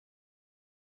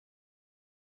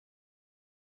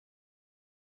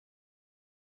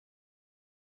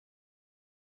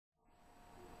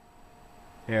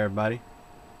Hey everybody.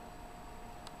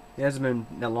 It hasn't been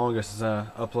that long ago since I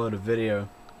uploaded a video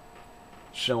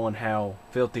showing how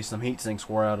filthy some heat sinks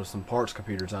were out of some parts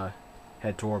computers I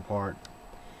had tore apart.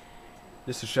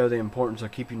 Just to show the importance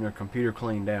of keeping your computer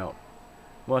cleaned out.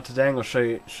 Well, today I'm going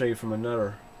to show you from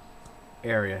another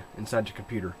area inside your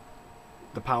computer.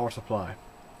 The power supply.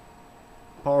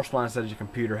 The power supply inside your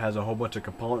computer has a whole bunch of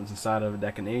components inside of it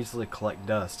that can easily collect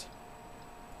dust.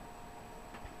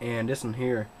 And this one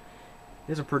here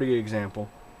is a pretty good example,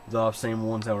 though I've seen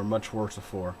ones that were much worse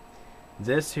before.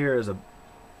 This here is a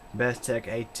Bestech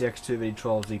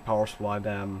ATX2V12Z power supply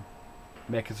that I'm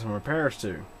making some repairs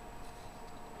to.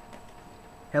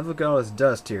 Have a look at all this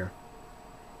dust here.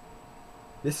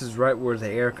 This is right where the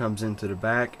air comes into the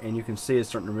back, and you can see it's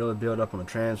starting to really build up on the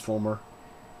transformer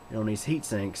and on these heat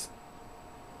sinks.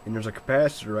 And there's a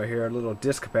capacitor right here, a little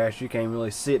disc capacitor. You can't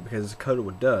really see it because it's coated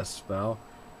with dust, but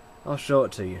I'll show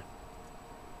it to you.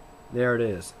 There it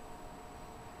is.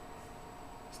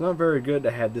 It's not very good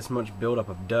to have this much buildup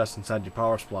of dust inside your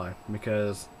power supply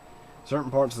because certain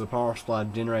parts of the power supply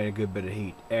generate a good bit of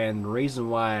heat. And the reason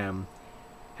why I'm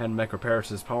having to make repairs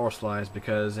to this power supply is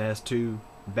because it has two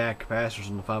bad capacitors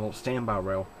on the 5-volt standby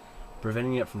rail,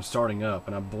 preventing it from starting up.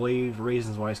 And I believe the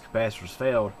reasons why these capacitors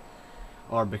failed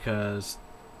are because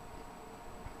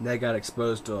they got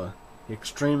exposed to an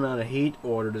extreme amount of heat,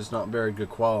 or they're just not very good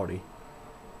quality.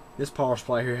 This power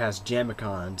supply here has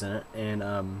Jamicons in it, and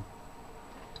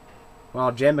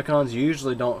while Jamicons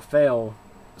usually don't fail,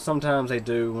 sometimes they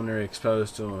do when they're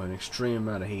exposed to an extreme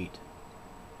amount of heat.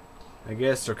 I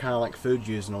guess they're kind of like food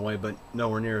use in a way, but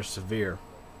nowhere near as severe.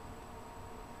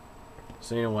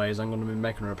 So anyways, I'm going to be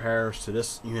making repairs to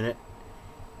this unit,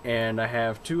 and I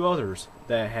have two others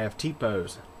that have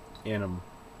TPOs in them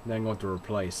that I'm going to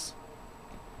replace.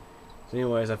 So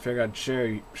anyways, I figured I'd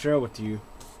share with you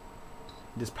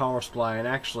this power supply, and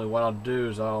actually what I'll do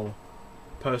is I'll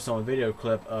post on a video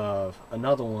clip of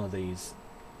another one of these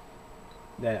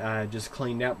that I just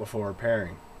cleaned out before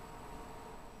repairing.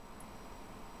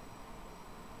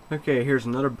 Okay, here's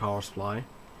another power supply,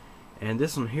 and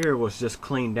this one here was just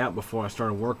cleaned out before I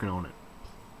started working on it.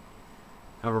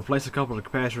 I've replaced a couple of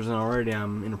capacitors in already.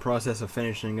 I'm in the process of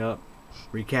finishing up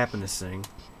recapping this thing.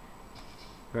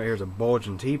 Right here's a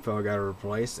bulging TPO I got to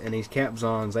replace, and these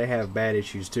Capzons, they have bad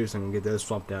issues too, so I'm going to get those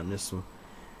swapped out, and this will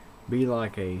be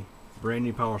like a brand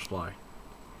new power supply.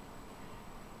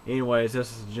 Anyways,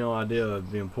 this is the general idea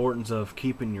of the importance of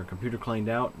keeping your computer cleaned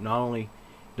out. Not only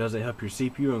does it help your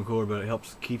CPU uncooler, but it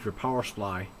helps keep your power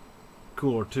supply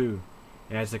cooler too,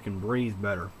 as it can breathe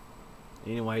better.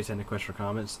 Anyways, any questions or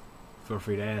comments, feel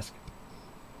free to ask.